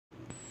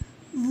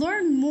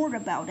Learn more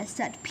about us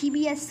at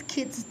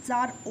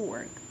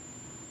pbskids.org.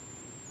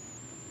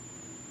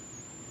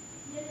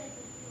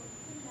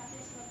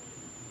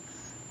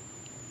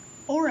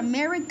 Or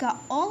America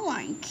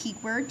Online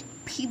keyword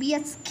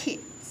PBS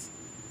Kids.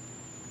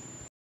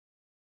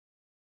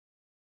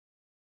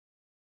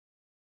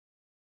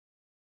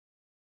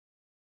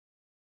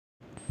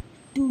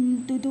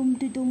 Dum dum dum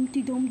dum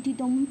dum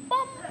dum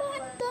bum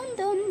dun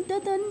dun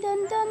dun dun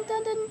dun dun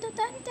dun dun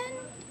dun dun.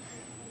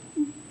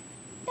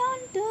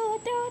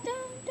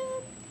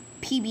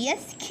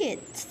 PBS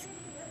Kids.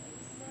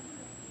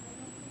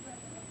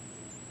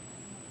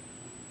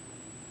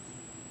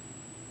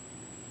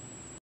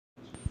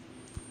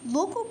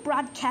 Local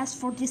broadcast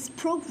for this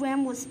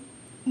program was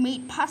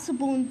made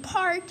possible in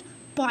part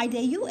by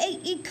the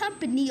UAE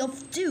company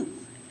of Do,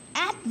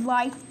 Add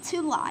Life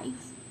to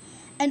Life,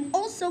 and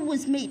also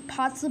was made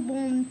possible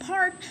in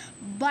part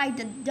by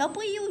the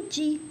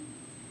WGNY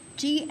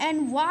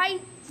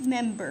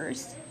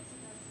members.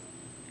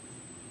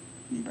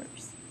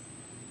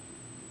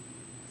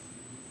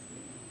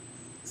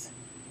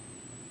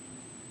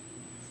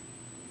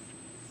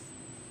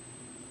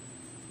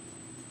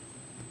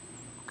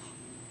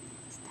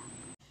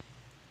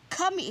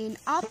 Coming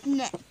up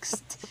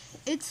next,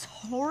 it's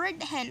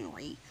Horrid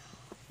Henry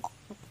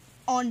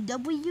on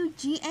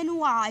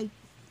WGNY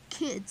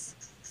Kids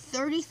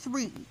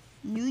 33,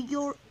 New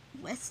York,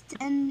 West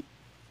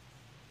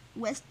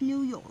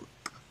New York.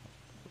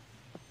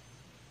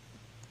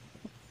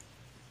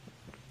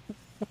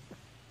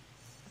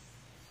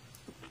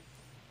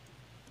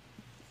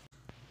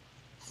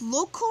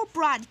 Local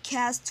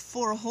broadcast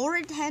for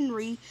Horrid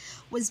Henry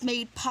was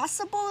made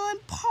possible in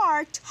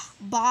part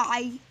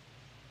by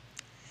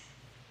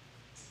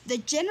the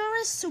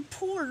generous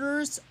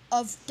supporters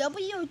of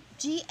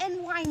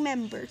WGNY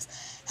members,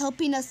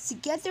 helping us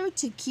together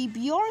to keep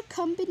your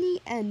company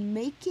and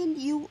making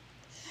you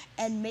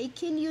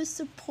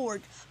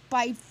support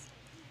by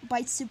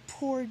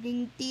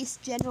supporting these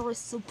generous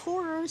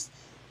supporters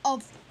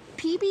of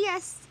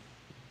PBS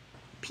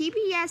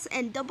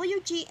and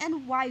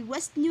WGNY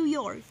West New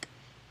York,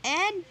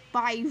 and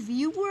by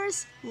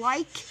viewers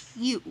like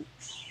you.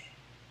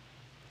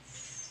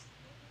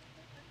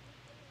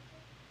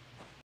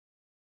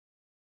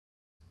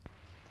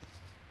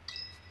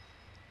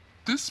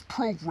 This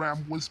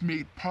program was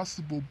made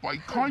possible by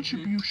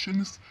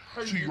contributions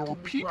to your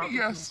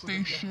PBS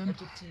station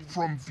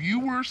from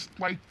viewers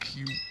like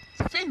you.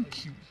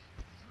 Thank you.